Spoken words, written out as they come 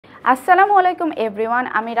আসসালামু আলাইকুম এভরিওয়ান,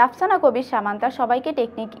 আমি রাফসানা কবির সামান্তা সবাইকে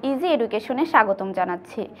টেকনিক ইজি এডুকেশনে স্বাগতম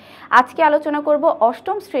জানাচ্ছি। আজকে আলোচনা করব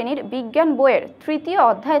অষ্টম শ্রেণীর বিজ্ঞান বইয়ের তৃতীয়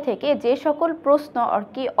অধ্যায় থেকে যে সকল প্রশ্ন আর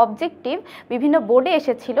কি অবজেক্টিভ বিভিন্ন বোর্ডে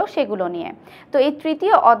এসেছিল সেগুলো নিয়ে। তো এই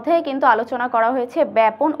তৃতীয় অধ্যায়ে কিন্তু আলোচনা করা হয়েছে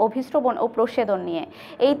ব্যাপন, অভিস্রবণ ও প্রচ্ছেদন নিয়ে।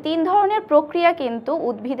 এই তিন ধরনের প্রক্রিয়া কিন্তু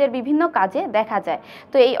উদ্ভিদের বিভিন্ন কাজে দেখা যায়।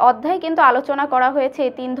 তো এই অধ্যায়ে কিন্তু আলোচনা করা হয়েছে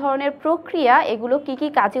এই তিন ধরনের প্রক্রিয়া, এগুলো কি কি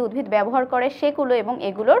কাজে উদ্ভিদ ব্যবহার করে সেগুলো এবং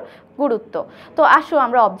এগুলোর গুরুত্ব। তো আসো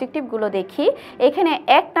আমরা অবজেক্টিভগুলো দেখি। এখানে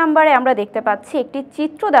 1 নম্বরে আমরা দেখতে পাচ্ছি একটি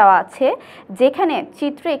চিত্র দেওয়া আছে, যেখানে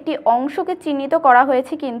চিত্রে একটি অংশকে চিহ্নিত করা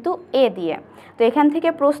হয়েছে কিন্তু এ দিয়ে। তো এখান থেকে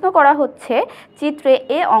প্রশ্ন করা হচ্ছে চিত্রে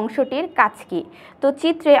এ অংশটির কাজ কি। তো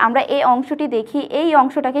চিত্রে আমরা এই অংশটি দেখি, এই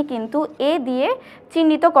অংশটাকে কিন্তু এ দিয়ে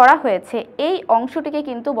চিহ্নিত করা হয়েছে। এই অংশটিকে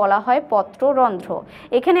কিন্তু বলা হয় পত্ররন্ধ্র।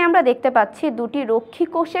 এখানে আমরা দেখতে পাচ্ছি দুটি রক্ষী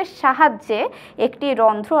কোষের সাহায্যে একটি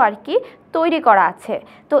রন্ধ্র আর কি তৈরি করা আছে।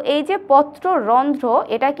 তো এই যে পত্ররন্ধ্র,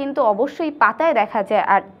 এটা কিন্তু অবশ্যই পাতায় দেখা যায়,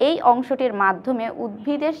 আর এই অংশটির মাধ্যমে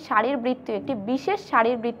উদ্ভিদের শারীরবৃত্তীয় একটি বিশেষ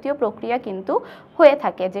শারীরবৃত্তীয় প্রক্রিয়া কিন্তু হয়ে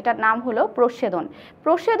থাকে, যেটার নাম হলো প্রচ্ছেদন।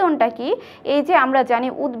 প্রচ্ছেদনটা কি? এই যে আমরা জানি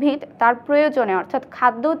উদ্ভিদ তার প্রয়োজনে অর্থাৎ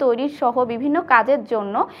খাদ্য তৈরির সহ বিভিন্ন কাজের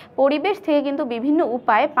জন্য পরিবেশ থেকে কিন্তু বিভিন্ন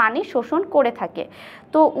উপায়ে পানি শোষণ করে থাকে।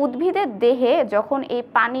 তো উদ্ভিদের দেহে যখন এই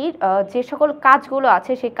পানির যে সকল কাজগুলো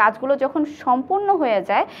আছে সেই কাজগুলো যখন সম্পূর্ণ হয়ে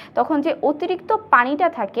যায়, তখন যে অতিরিক্ত পানিটা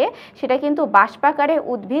থাকে সেটা কিন্তু বাষ্পাকারে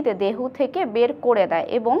উদ্ভিদ দেহ থেকে বের করে দেয়,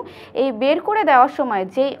 এবং এই বের করে দেওয়ার সময়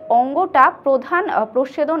যেই অঙ্গটা প্রধান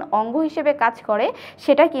প্রচ্ছেদন অঙ্গ হিসেবে কাজ করে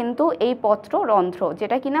সেটা কিন্তু এই পত্ররন্ধ্র,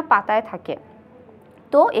 যেটা কিনা পাতায় থাকে।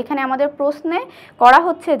 তো এখানে আমাদের প্রশ্নে করা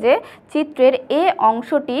হচ্ছে যে চিত্রের এ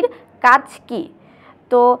অংশটির কাজ কি।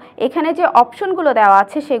 তো এখানে যে অপশনগুলো দেওয়া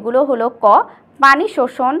আছে সেগুলো হলো ক পানি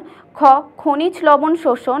শোষণ, খ খনিজ লবণ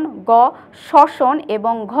শোষণ, গ শ্বসন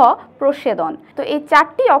এবং ঘ প্রচ্ছেদন। তো এই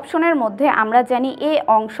চারটি অপশনের মধ্যে আমরা জানি এ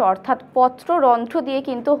অংশ অর্থাৎ পত্ররন্ধ্র দিয়ে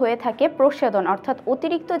কিন্তু হয়ে থাকে প্রচ্ছেদন, অর্থাৎ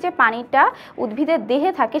অতিরিক্ত যে পানিটা উদ্ভিদের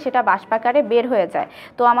দেহে থাকে সেটা বাষ্পাকারে বের হয়ে যায়।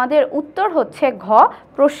 তো আমাদের উত্তর হচ্ছে ঘ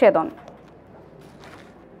প্রচ্ছেদন।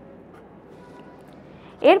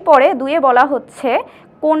 এরপরে 2-এ বলা হচ্ছে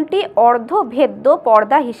কোনটি অর্ধভেদ্য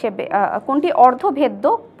পর্দা হিসেবে অর্ধভেদ্য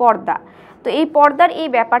পর্দা। তো এই পর্দার এই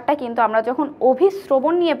ব্যাপারটা কিন্তু আমরা যখন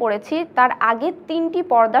অভিস্রবণ নিয়ে পড়েছি তার আগে 3টি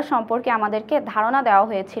পর্দা সম্পর্কে আমাদেরকে ধারণা দেওয়া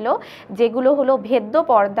হয়েছিল, যেগুলো হলো ভেদ্য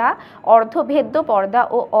পর্দা, অর্ধভেদ্য পর্দা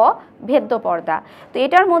ও অভেদ্য পর্দা। তো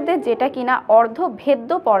এটার মধ্যে যেটা কিনা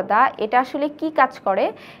অর্ধভেদ্য পর্দা, এটা আসলে কি কাজ করে?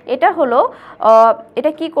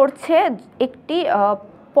 এটা কি করছে, একটি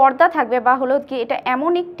পর্দা থাকবে বা হলো কি এটা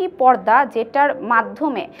এমন একটি পর্দা যেটার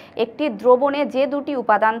মাধ্যমে একটি দ্রবণে যে দুটি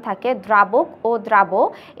উপাদান থাকে, দ্রাবক ও দ্রাব্য,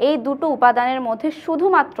 এই দুটো উপাদানের মধ্যে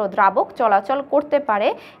শুধুমাত্র দ্রাবক চলাচল করতে পারে।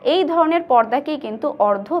 এই ধরনের পর্দাকেই কিন্তু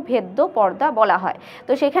অর্ধভেদ্য পর্দা বলা হয়।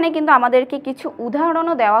 তো সেখানে কিন্তু আমাদেরকে কিছু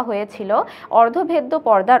উদাহরণও দেওয়া হয়েছিল। অর্ধভেদ্য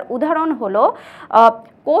পর্দার উদাহরণ হলো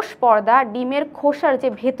কোষ পর্দা, ডিমের খোসার যে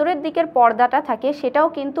ভেতরের দিকের পর্দাটা থাকে সেটাও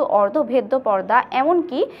কিন্তু অর্ধভেদ্য পর্দা,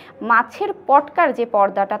 এমনকি মাছের পটকার যে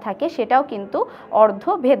পর্দাটা থাকে সেটাও কিন্তু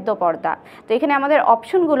অর্ধভেদ্য পর্দা। তো এখানে আমাদের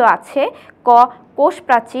অপশনগুলো আছে ক কোষ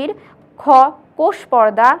প্রাচীর, খ কোষ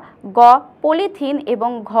পর্দা, গ পলিথিন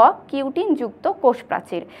এবং ঘ কিউটিন যুক্ত কোষ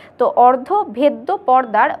প্রাচীর। তো অর্ধভেদ্য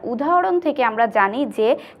পর্দার উদাহরণ থেকে আমরা জানি যে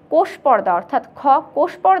কোষ পর্দা অর্থাৎ খ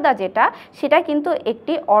কোষ পর্দা যেটা, সেটা কিন্তু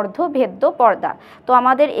একটি অর্ধভেদ্য পর্দা। তো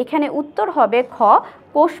আমাদের এখানে উত্তর হবে খ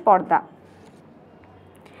কোষ পর্দা।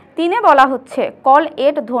 3-এ বলা হচ্ছে কল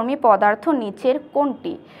এর ধর্মী পদার্থ নিচের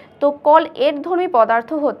কোনটি। তো কল এর ধর্মী পদার্থ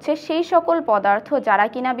হচ্ছে সেই সকল পদার্থ যারা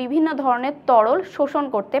কিনা বিভিন্ন ধরনের তরল শোষণ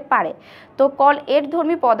করতে পারে। তো কল এর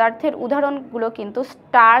ধর্মী পদার্থের উদাহরণগুলো কিন্তু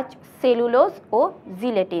স্টার্চ, সেলুলোজ ও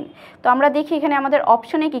জিলেটিন। তো আমরা দেখি এখানে আমাদের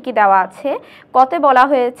অপশনে কি কি দেওয়া আছে। কতে বলা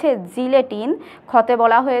হয়েছে জিলেটিন, খতে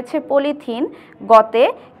বলা হয়েছে পলিথিন, গতে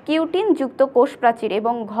কিউটিন যুক্ত কোষ প্রাচীর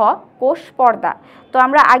এবং ঘ কোষ পর্দা। তো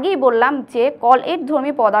আমরা আগেই বললাম যে কল এর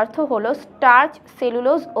ধর্মী পদার্থ হলো স্টার্চ,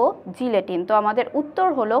 সেলুলোজ ও জিলেটিন। তো আমাদের উত্তর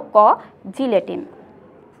হলো ক জিলেটিন।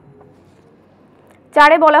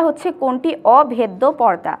 4-এ বলা হচ্ছে কোনটি অভেদ্য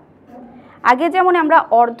পর্দা। আগে যেমন আমরা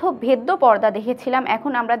অর্ধভেদ্য পর্দা দেখেছিলাম,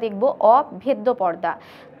 এখন আমরা দেখব অভেদ্য পর্দা।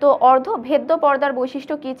 তো অর্ধভেদ্য পর্দার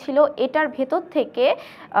বৈশিষ্ট্য কী ছিল? এটার ভেতর থেকে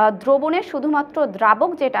দ্রবণের শুধুমাত্র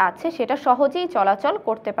দ্রাবক যেটা আছে সেটা সহজেই চলাচল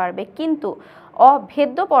করতে পারবে, কিন্তু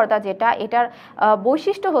অভেদ্য পর্দা যেটা, এটার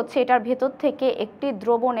বৈশিষ্ট্য হচ্ছে এটার ভেতর থেকে একটি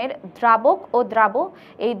দ্রবণের দ্রাবক ও দ্রাব্য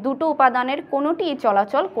এই দুটো উপাদানের কোনোটিই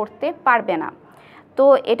চলাচল করতে পারবে না। তো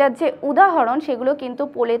এটার যে উদাহরণ সেগুলো কিন্তু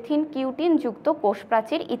পলিথিন, কিউটিন যুক্ত কোষ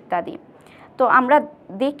প্রাচীর ইত্যাদি। তো আমরা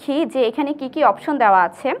দেখি যে এখানে কি কি অপশন দেওয়া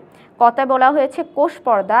আছে। কতে বলা হয়েছে কোষ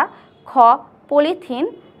পর্দা, খ পলিথিন,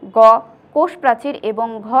 গ কোষ প্রাচীর এবং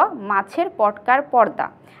ঘ মাছের পটকার পর্দা।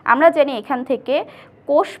 আমরা জানি এখান থেকে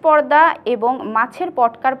কোষ পর্দা এবং মাছের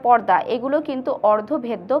পটকার পর্দা এগুলো কিন্তু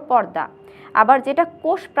অর্ধভেদ্য পর্দা। আবার যেটা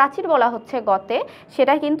কোষ প্রাচীর বলা হচ্ছে গতে,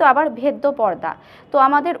 সেটা কিন্তু আবার ভেদ্য পর্দা। তো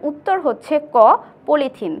আমাদের উত্তর হচ্ছে ক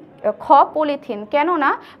পলিথিন, খ পলিথিন। কেননা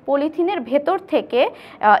পলিথিনের ভেতর থেকে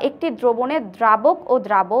একটি দ্রবণের দ্রাবক ও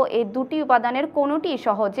দ্রাব্য এই দুটি উপাদানের কোনোটি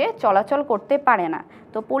সহজে চলাচল করতে পারে না।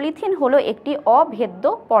 তো পলিথিন হলো একটি অভেদ্য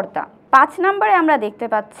পর্দা। 5 নম্বরে আমরা দেখতে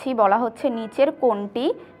পাচ্ছি বলা হচ্ছে নিচের কোনটি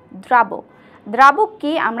দ্রাবক। দ্রাবক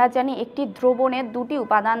কি? আমরা জানি একটি দ্রবণের দুটি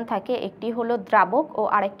উপাদান থাকে, একটি হলো দ্রাবক ও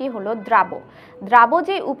আরেকটি হলো দ্রাব্য। দ্রাব্য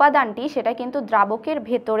যে উপাদানটি সেটা কিন্তু দ্রাবকের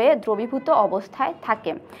ভেতরে দ্রবীভূত অবস্থায়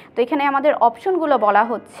থাকে। তো এখানে আমাদের অপশনগুলো বলা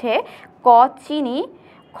হচ্ছে ক চিনি,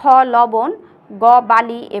 খ লবণ, গ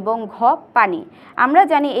বালি এবং ঘ পানি। আমরা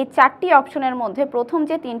জানি এই 4টি অপশনের মধ্যে প্রথম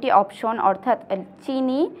যে 3টি অপশন অর্থাৎ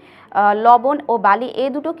চিনি, লবণ ও বালি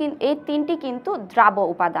এই 3টি কিন্তু দ্রাব্য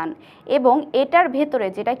উপাদান, এবং এটার ভেতরে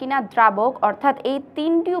যেটা কিনা দ্রাবক অর্থাৎ এই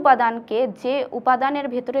 3টি উপাদানকে যে উপাদানের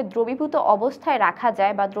ভেতরে দ্রবীভূত অবস্থায় রাখা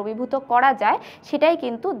যায় বা দ্রবীভূত করা যায় সেটাই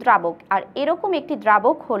কিন্তু দ্রাবক। আর এরকম একটি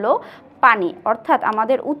দ্রাবক হলো পানি, অর্থাৎ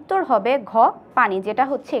আমাদের উত্তর হবে ঘ পানি, যেটা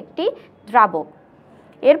হচ্ছে একটি দ্রাবক।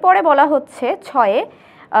 এরপরে বলা হচ্ছে 6-এ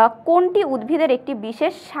কোনটি উদ্ভিদের একটি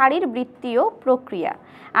বিশেষ শারীরবৃত্তীয় প্রক্রিয়া।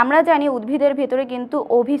 আমরা জানি উদ্ভিদের ভেতরে কিন্তু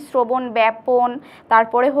অভিস্রবণ, ব্যাপন,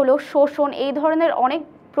 তারপরে হলো শোষণ, এই ধরনের অনেক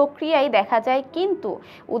প্রক্রিয়াই দেখা যায়, কিন্তু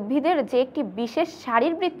উদ্ভিদের যে একটি বিশেষ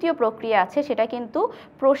শারীরবৃত্তীয় প্রক্রিয়া আছে সেটা কিন্তু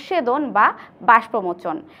প্রস্বেদন বা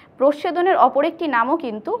বাষ্পমোচন। প্রস্বেদনের অপর একটি নামও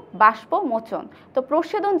কিন্তু বাষ্পমোচন। তো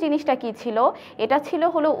প্রস্বেদন জিনিসটা কি ছিল? এটা ছিল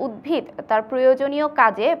হলো উদ্ভিদ তার প্রয়োজনীয়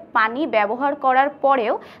কাজে পানি ব্যবহার করার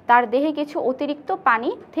পরেও তার দেহে কিছু অতিরিক্ত পানি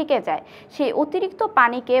থেকে যায়, সেই অতিরিক্ত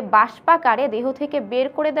পানিকে বাষ্পাকারে দেহ থেকে বের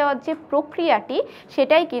করে দেওয়ার যে প্রক্রিয়াটি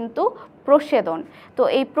সেটাই কিন্তু প্রস্বেদন। তো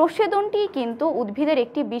এই প্রস্বেদনটি কিন্তু উদ্ভিদের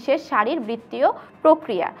একটি বিশেষ শারীরবৃত্তীয়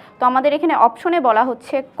প্রক্রিয়া। তো আমাদের এখানে অপশনে বলা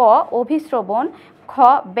হচ্ছে ক অভিস্রবণ, খ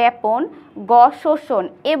ব্যাপন, গ শোষণ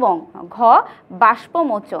এবং ঘ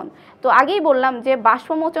বাষ্পমোচন। তো আগেই বললাম যে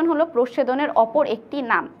বাষ্পমোচন হলো প্রস্বেদনের অপর একটি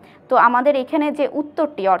নাম। তো আমাদের এখানে যে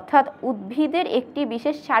উত্তরটি অর্থাৎ উদ্ভিদের একটি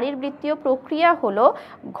বিশেষ শারীরবৃত্তীয় প্রক্রিয়া হলো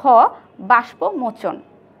ঘ বাষ্পমোচন।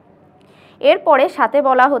 এরপরে সাথে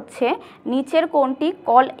বলা হচ্ছে নিচের কোনটি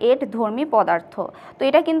কল এড ধর্মী পদার্থ। তো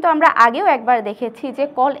এটা কিন্তু আমরা আগেও একবার দেখেছি যে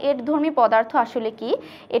কল এড ধর্মী পদার্থ আসলে কি।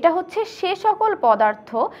 এটা হচ্ছে সে সকল পদার্থ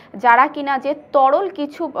যারা কিনা যে তরল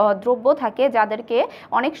কিছু দ্রব্য থাকে যাদেরকে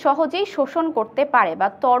অনেক সহজেই শোষণ করতে পারে, বা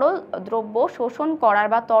তরল দ্রব্য শোষণ করার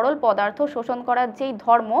বা তরল পদার্থ শোষণ করার যেই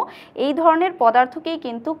ধর্ম, এই ধরনের পদার্থকেই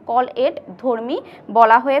কিন্তু কল এড ধর্মী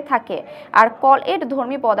বলা হয়ে থাকে। আর কল এড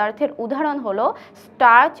ধর্মী পদার্থের উদাহরণ হলো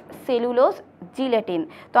স্টার্চ, সেলুলোজ, জিলেটিন।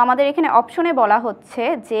 তো আমাদের এখানে অপশনে বলা হচ্ছে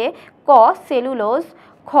যে ক সেলুলোজ,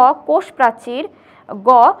 খ কোষ প্রাচীর, গ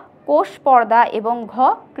কোষ পর্দা এবং ঘ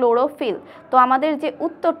ক্লোরোফিল। তো আমাদের যে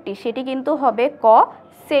উত্তরটি সেটি কিন্তু হবে ক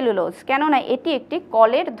সেলুলোজ, কেননা এটি একটি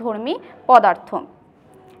কলের ধর্মী পদার্থ।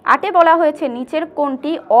 8-এ বলা হয়েছে নিচের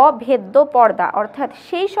কোনটি অভেদ্য পর্দা, অর্থাৎ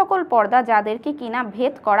সেই সকল পর্দা যাদেরকে কিনা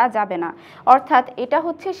ভেদ করা যাবে না। অর্থাৎ এটা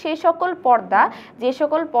হচ্ছে সেই সকল পর্দা যে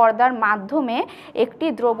সকল পর্দার মাধ্যমে একটি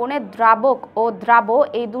দ্রবণের দ্রাবক ও দ্রাব্য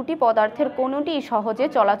এই দুটি পদার্থের কোনোটি সহজে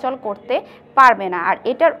চলাচল করতে পারবে না। আর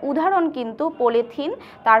এটার উদাহরণ কিন্তু পলিথিন,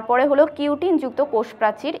 তারপরে হলো কিউটিনযুক্ত কোষ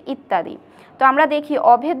প্রাচীর ইত্যাদি। তো আমরা দেখি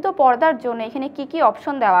অভেদ্য পর্দার জন্য এখানে কি কি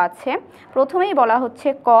অপশন দেওয়া আছে। প্রথমেই বলা হচ্ছে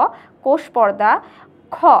ক কোষ পর্দা,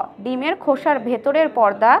 খ ডিমের খোসার ভেতরের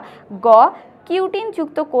পর্দা, গ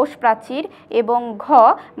কিউটিনযুক্ত কোষ প্রাচীর এবং ঘ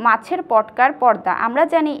মাছের পটকার পর্দা। আমরা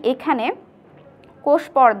জানি এখানে কোষ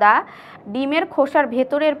পর্দা, ডিমের খোসার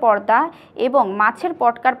ভেতরের পর্দা এবং মাছের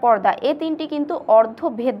পটকার পর্দা এই 3টি কিন্তু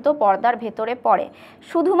অর্ধভেদ্য পর্দার ভেতরে পড়ে।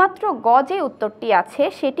 শুধুমাত্র গ যে উত্তরটি আছে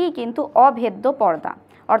সেটিই কিন্তু অভেদ্য পর্দা,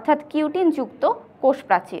 অর্থাৎ কিউটিনযুক্ত কোষ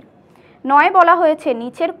প্রাচীর। 9-এ বলা হয়েছে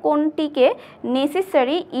নিচের কোনটিকে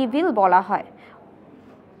নেসেসারি ইভিল বলা হয়।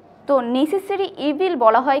 তো নেসেসারি ইভিল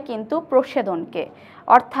বলা হয় কিন্তু প্রস্বেদনকে,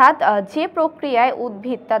 অর্থাৎ যে প্রক্রিয়ায়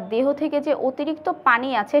উদ্ভিদ তার দেহ থেকে যে অতিরিক্ত পানি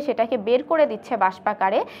আছে সেটাকে বের করে দিচ্ছে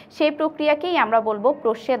বাষ্পাকারে, সেই প্রক্রিয়াকেই আমরা বলবো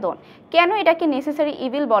প্রস্বেদন। কেন এটাকে নেসেসারি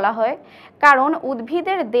ইভিল বলা হয়? কারণ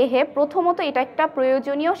উদ্ভিদের দেহে প্রথমত এটা একটা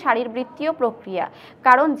প্রয়োজনীয় শারীরবৃত্তীয় প্রক্রিয়া,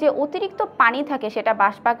 কারণ যে অতিরিক্ত পানি থাকে সেটা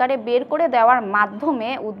বাষ্পাকারে বের করে দেওয়ার মাধ্যমে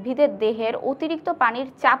উদ্ভিদের দেহের অতিরিক্ত পানির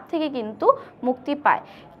চাপ থেকে কিন্তু মুক্তি পায়।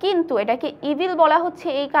 কিন্তু এটাকে ইভিল বলা হচ্ছে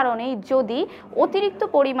এই কারণেই যদি অতিরিক্ত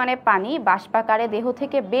পরিমাণে পানি বাষ্পাকারে দেহ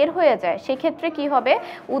থেকে বের হয়ে যায় সেক্ষেত্রে কি হবে,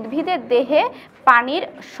 উদ্ভিদের দেহে পানির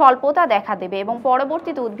স্বল্পতা দেখা দেবে এবং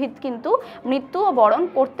পরবর্তীতে উদ্ভিদ কিন্তু মৃত্যুও বরণ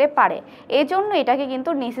করতে পারে। এজন্য এটাকে কিন্তু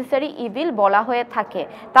নেসেসারি ইভিল বলা হয়ে থাকে।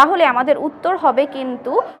 তাহলে আমাদের উত্তর হবে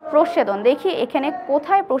কিন্তু প্রচ্ছেদন। দেখি এখানে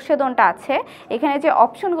কোথায় প্রচ্ছেদনটা আছে। এখানে যে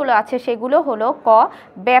অপশনগুলো আছে সেগুলো হলো ক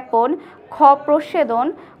ব্যাপন, খ প্রচ্ছেদন,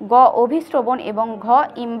 গ অভিস্রবণ এবং ঘ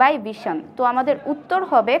ইমবাইবিশন। তো আমাদের উত্তর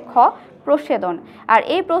হবে খ প্রচ্ছেদন। আর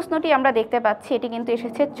এই প্রশ্নটি আমরা দেখতে পাচ্ছি এটি কিন্তু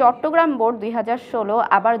এসেছে চট্টগ্রাম বোর্ড 2016,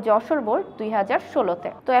 আবার যশোর বোর্ড 2016-তে।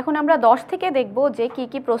 তো এখন আমরা 10 থেকে দেখব যে কি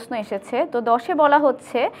কি প্রশ্ন এসেছে। তো 10-এ বলা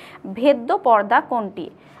হচ্ছে ভেদ্য পর্দা কোনটি।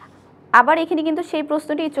 আবার এখানে কিন্তু সেই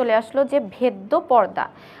প্রশ্নটি চলে আসলো যে ভেদ্য পর্দা,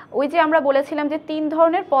 ওই যে আমরা বলেছিলাম যে 3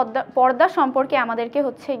 ধরনের পর্দা সম্পর্কে আমাদেরকে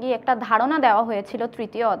হচ্ছে গিয়ে একটা ধারণা দেওয়া হয়েছিল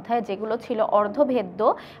তৃতীয় অধ্যায়ে, যেগুলো ছিল অর্ধভেদ্য,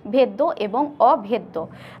 ভেদ্য এবং অভেদ্য।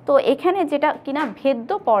 তো এখানে যেটা কিনা ভেদ্য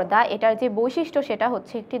পর্দা, এটার যে বৈশিষ্ট্য সেটা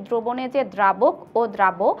হচ্ছে একটি দ্রবণে যে দ্রাবক ও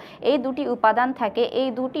দ্রাব্য এই দুটি উপাদান থাকে, এই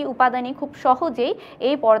দুটি উপাদানই খুব সহজেই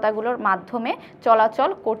এই পর্দাগুলোর মাধ্যমে চলাচল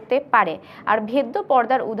করতে পারে। আর ভেদ্য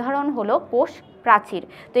পর্দার উদাহরণ হলো কোষ প্রাচীর।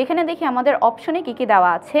 তো এখানে দেখি আমাদের অপশনে কি কি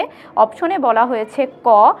দেওয়া আছে। অপশনে বলা হয়েছে ক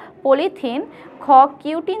পলিথিন, খ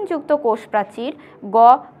কিউটিনযুক্ত কোষ প্রাচীর, গ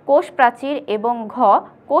কোষ প্রাচীর এবং ঘ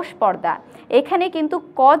কোষ পর্দা। এখানে কিন্তু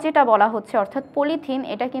ক যেটা বলা হচ্ছে অর্থাৎ পলিথিন,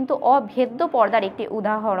 এটা কিন্তু অভেদ্য পর্দার একটি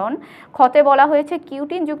উদাহরণ। খতে বলা হয়েছে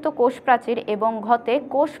কিউটিনযুক্ত কোষ প্রাচীর এবং ঘতে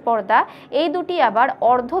কোষ পর্দা, এই দুটি আবার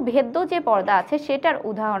অর্ধভেদ্য যে পর্দা আছে সেটার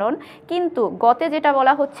উদাহরণ। কিন্তু গতে যেটা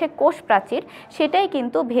বলা হচ্ছে কোষ প্রাচীর, সেটাই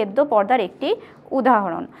কিন্তু ভেদ্য পর্দার একটি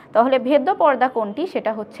উদাহরণ। তাহলে ভেদ্য পর্দা কোনটি,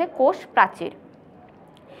 সেটা হচ্ছে কোষ প্রাচীর।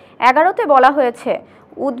 11-তে বলা হয়েছে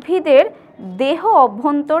উদ্ভিদের দেহ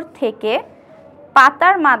অভ্যন্তর থেকে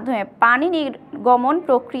পাতার মাধ্যমে পানি নির্গমন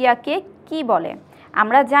প্রক্রিয়াকে কি বলে।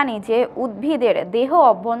 আমরা জানি যে উদ্ভিদের দেহ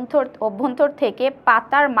অভ্যন্তর থেকে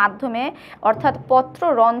পাতার মাধ্যমে অর্থাৎ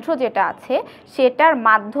পত্ররন্ধ্র যেটা আছে সেটার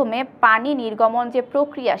মাধ্যমে পানি নির্গমন যে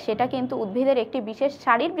প্রক্রিয়া, সেটা কিন্তু উদ্ভিদের একটি বিশেষ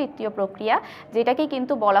শারীরবৃত্তীয় প্রক্রিয়া, যেটাকে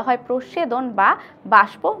কিন্তু বলা হয় প্রচ্ছেদন বা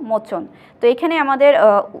বাষ্পমোচন। তো এখানে আমাদের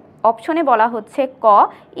অপশনে বলা হচ্ছে ক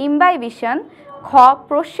ইমবাইবিশন, খ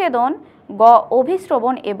প্রচ্ছেদন, গ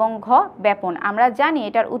অভিস্রবণ এবং ঘ ব্যাপন। আমরা জানি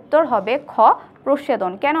এটার উত্তর হবে খ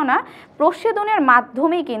প্রচ্ছেদন, কেননা প্রচ্ছেদনের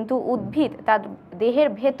মাধ্যমেই কিন্তু উদ্ভিদ তার দেহের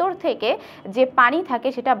ভেতর থেকে যে পানি থাকে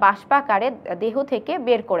সেটা বাষ্পাকারে দেহ থেকে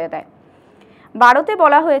বের করে দেয়। 12-তে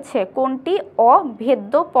বলা হয়েছে কোনটি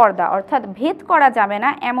অভেদ্য পর্দা, অর্থাৎ ভেদ করা যাবে না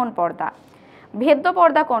এমন পর্দা। ভেদ্য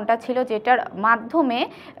পর্দা কোনটা ছিল, যেটার মাধ্যমে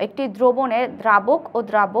একটি দ্রবণের দ্রাবক ও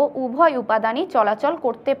দ্রাব্য উভয় উপাদানই চলাচল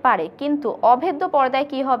করতে পারে। কিন্তু অভেদ্য পর্দায়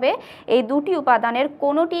কি হবে, এই দুটি উপাদানের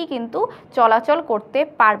কোনোটিই কিন্তু চলাচল করতে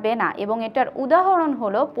পারবে না, এবং এটার উদাহরণ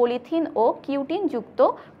হলো পলিথিন ও কিউটিনযুক্ত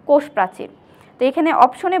কোষ প্রাচীর। তো এখানে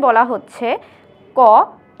অপশনে বলা হচ্ছে ক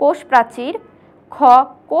কোষ প্রাচীর, খ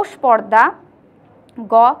কোষ পর্দা,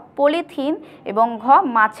 গ পলিথিন এবং ঘ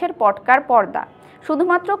মাছের পটকার পর্দা।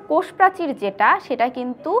 শুধুমাত্র কোষ প্রাচীর যেটা, সেটা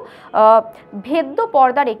কিন্তু ভেদ্য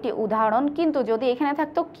পর্দার একটি উদাহরণ, কিন্তু যদি এখানে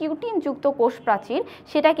থাকতো কিউটিনযুক্ত কোষ প্রাচীর,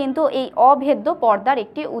 সেটা কিন্তু এই অভেদ্য পর্দার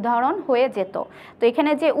একটি উদাহরণ হয়ে যেত। তো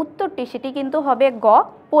এখানে যে উত্তরটি সেটি কিন্তু হবে গ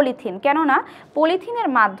পলিথিন, কেননা পলিথিনের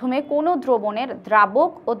মাধ্যমে কোনো দ্রবণের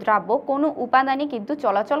দ্রাবক ও দ্রাব্য কোনো উপাদানই কিন্তু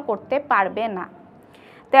চলাচল করতে পারবে না।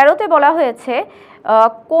 13-তে বলা হয়েছে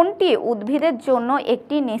কোনটি উদ্ভিদের জন্য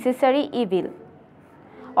একটি নেসেসারি ইভিল,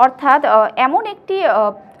 অর্থাৎ এমন একটি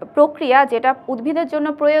প্রক্রিয়া যেটা উদ্ভিদের জন্য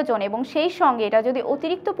প্রয়োজন এবং সেই সঙ্গে এটা যদি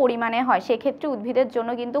অতিরিক্ত পরিমাণে হয় সেক্ষেত্রে উদ্ভিদের জন্য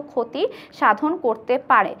কিন্তু ক্ষতি সাধন করতে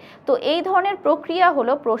পারে। তো এই ধরনের প্রক্রিয়া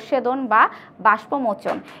হলো প্রচ্ছেদন বা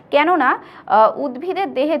বাষ্পমোচন, কেননা উদ্ভিদের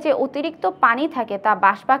দেহে যে অতিরিক্ত পানি থাকে তা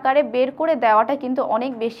বাষ্পাকারে বের করে দেওয়াটা কিন্তু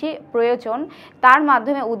অনেক বেশি প্রয়োজন। তার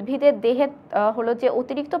মাধ্যমে উদ্ভিদের দেহে হলো যে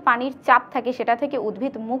অতিরিক্ত পানির চাপ থাকে সেটা থেকে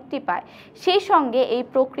উদ্ভিদ মুক্তি পায়। সেই সঙ্গে এই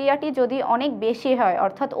প্রক্রিয়াটি যদি অনেক বেশি হয়,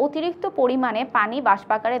 অর্থাৎ অতিরিক্ত পরিমাণে পানি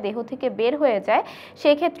বাষ্পাকারে দেহ থেকে বের হয়ে যায়,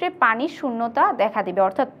 সেক্ষেত্রে পানির শূন্যতা দেখা দিবে,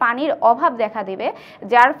 অর্থাৎ পানির অভাব দেখা দিবে,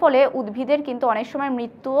 যার ফলে উদ্ভিদের কিন্তু অনেক সময়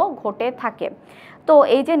মৃত্যুও ঘটে থাকে। তো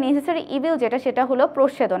এই যে নেসেসারি ইভিল যেটা, সেটা হলো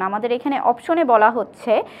প্রচ্ছেদন। আমাদের এখানে অপশনে বলা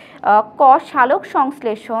হচ্ছে ক সালোক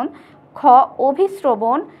সংশ্লেষণ, খ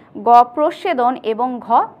অভিস্রবণ, গ প্রচ্ছেদন এবং ঘ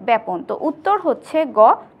ব্যাপন। তো উত্তর হচ্ছে গ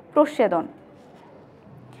প্রচ্ছেদন।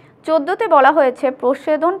 14-তে বলা হয়েছে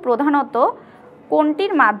প্রচ্ছেদন প্রধানত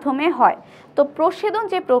কোনটির মাধ্যমে হয়। তো প্রস্বেদন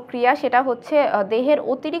যে প্রক্রিয়া সেটা হচ্ছে দেহের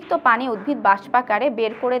অতিরিক্ত পানি উদ্ভিদ বাষ্পাকারে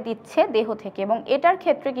বের করে দিচ্ছে দেহ থেকে, এবং এটার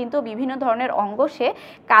ক্ষেত্রে কিন্তু বিভিন্ন ধরনের অঙ্গ সে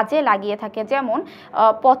কাজে লাগিয়ে থাকে, যেমন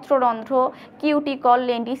পত্ররন্ধ্র, কিউটিকল,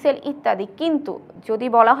 লেন্টিসেল ইত্যাদি। কিন্তু যদি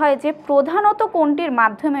বলা হয় যে প্রধানত কোনটির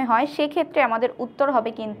মাধ্যমে হয়, সেক্ষেত্রে আমাদের উত্তর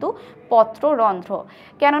হবে কিন্তু পত্ররন্ধ্র।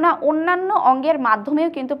 কেননা অন্যান্য অঙ্গের মাধ্যমেও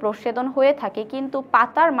কিন্তু প্রস্বেদন হয়ে থাকে, কিন্তু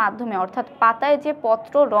পাতার মাধ্যমে অর্থাৎ পাতায় যে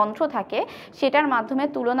পত্ররন্ধ্র থাকে সেটার মাধ্যমে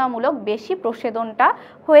তুলনামূলক বেশি প্রস্বেদনটা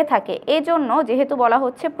হয়ে থাকে। এই জন্য যেহেতু বলা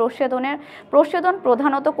হচ্ছে প্রস্বেদন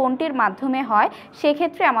প্রধানত কোনটির মাধ্যমে হয়,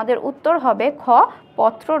 সেক্ষেত্রে আমাদের উত্তর হবে খ,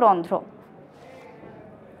 পত্ররন্ধ্র।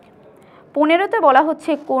 15তে বলা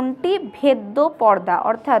হচ্ছে কোনটি ভেদ্য পর্দা,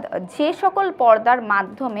 অর্থাৎ যে সকল পর্দার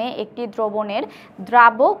মাধ্যমে একটি দ্রবণের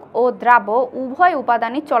দ্রাবক ও দ্রাব্য উভয়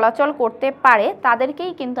উপাদানই চলাচল করতে পারে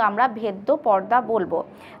তাদেরকেই কিন্তু আমরা ভেদ্য পর্দা বলবো।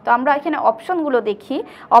 তো আমরা এখানে অপশনগুলো দেখি।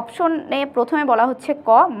 অপশনে প্রথমে বলা হচ্ছে ক,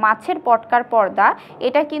 মাছের পটকার পর্দা,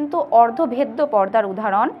 এটা কিন্তু অর্ধভেদ্য পর্দার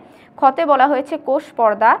উদাহরণ। খতে বলা হয়েছে কোষ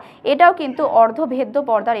পর্দা, এটাও কিন্তু অর্ধভেদ্য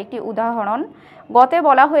পর্দার একটি উদাহরণ। গতে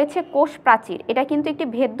বলা হয়েছে কোষ প্রাচীর, এটা কিন্তু একটি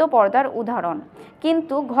ভেদ্য পর্দার উদাহরণ।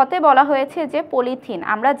 কিন্তু ঘতে বলা হয়েছে যে পলিথিন,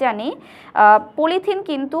 আমরা জানি পলিথিন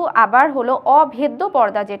কিন্তু আবার হলো অভেদ্য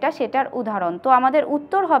পর্দা যেটা, সেটার উদাহরণ। তো আমাদের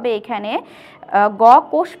উত্তর হবে এখানে গ,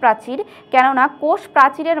 কোষ প্রাচীর। কেননা কোষ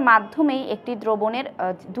প্রাচীরের মাধ্যমেই একটি দ্রবণের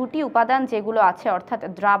দুটি উপাদান যেগুলো আছে অর্থাৎ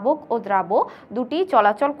দ্রাবক ও দ্রাব্য দুটি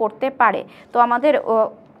চলাচল করতে পারে। তো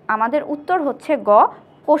আমাদের উত্তর হচ্ছে গ,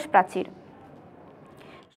 কোষ প্রাচীর।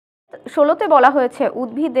 16তে বলা হয়েছে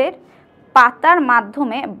উদ্ভিদের পাতার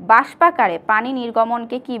মাধ্যমে বাষ্পাকারে পানি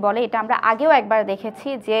নির্গমনকে কি বলে। এটা আমরা আগেও একবার দেখেছি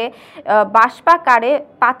যে বাষ্পাকারে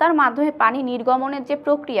পাতার মাধ্যমে পানি নির্গমনের যে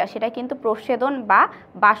প্রক্রিয়া সেটা কিন্তু প্রস্বেদন বা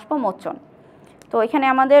বাষ্পমোচন। তো এখানে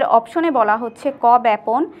আমাদের অপশনে বলা হচ্ছে ক,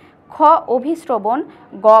 ব্যাপন, খ, অভিস্রবণ,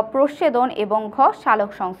 গ, প্রস্বেদন এবং ঘ,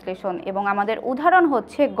 সালোক সংশ্লেষণ, এবং আমাদের উদাহরণ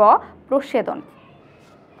হচ্ছে গ, প্রস্বেদন।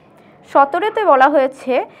 17তে বলা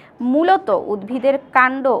হয়েছে মূলত উদ্ভিদের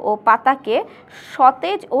কাণ্ড ও পাতাকে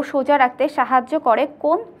সতেজ ও সোজা রাখতে সাহায্য করে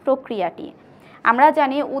কোন প্রক্রিয়াটি। আমরা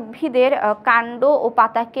জানি উদ্ভিদের কাণ্ড ও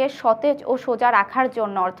পাতাকে সতেজ ও সোজা রাখার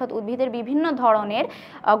জন্য অর্থাৎ উদ্ভিদের বিভিন্ন ধরনের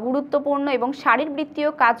গুরুত্বপূর্ণ এবং শারীরবৃত্তীয়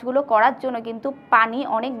কাজগুলো করার জন্য কিন্তু পানি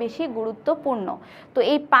অনেক বেশি গুরুত্বপূর্ণ। তো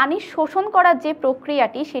এই পানি শোষণ করার যে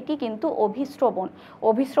প্রক্রিয়াটি সেটি কিন্তু অভিস্রবণ।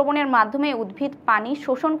 অভিস্রবণের মাধ্যমে উদ্ভিদ পানি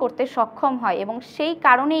শোষণ করতে সক্ষম হয়, এবং সেই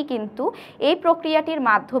কারণেই কিন্তু এই প্রক্রিয়াটির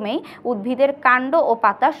মাধ্যমেই উদ্ভিদের কাণ্ড ও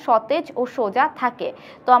পাতা সতেজ ও সোজা থাকে।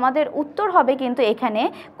 তো আমাদের উত্তর হবে কিন্তু এখানে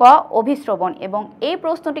ক, অভিস্রবণ। এবং এই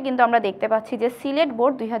প্রশ্নটি কিন্তু আমরা দেখতে পাচ্ছি যে সিলেট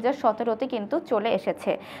বোর্ড 2017তে কিন্তু চলে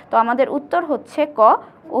এসেছে। তো আমাদের উত্তর হচ্ছে ক,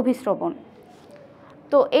 অভিস্রবণ।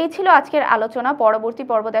 তো এই ছিল আজকের আলোচনা। পরবর্তী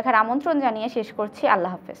পর্ব দেখার আমন্ত্রণ জানিয়ে শেষ করছি।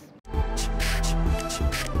 আল্লাহ হাফেজ।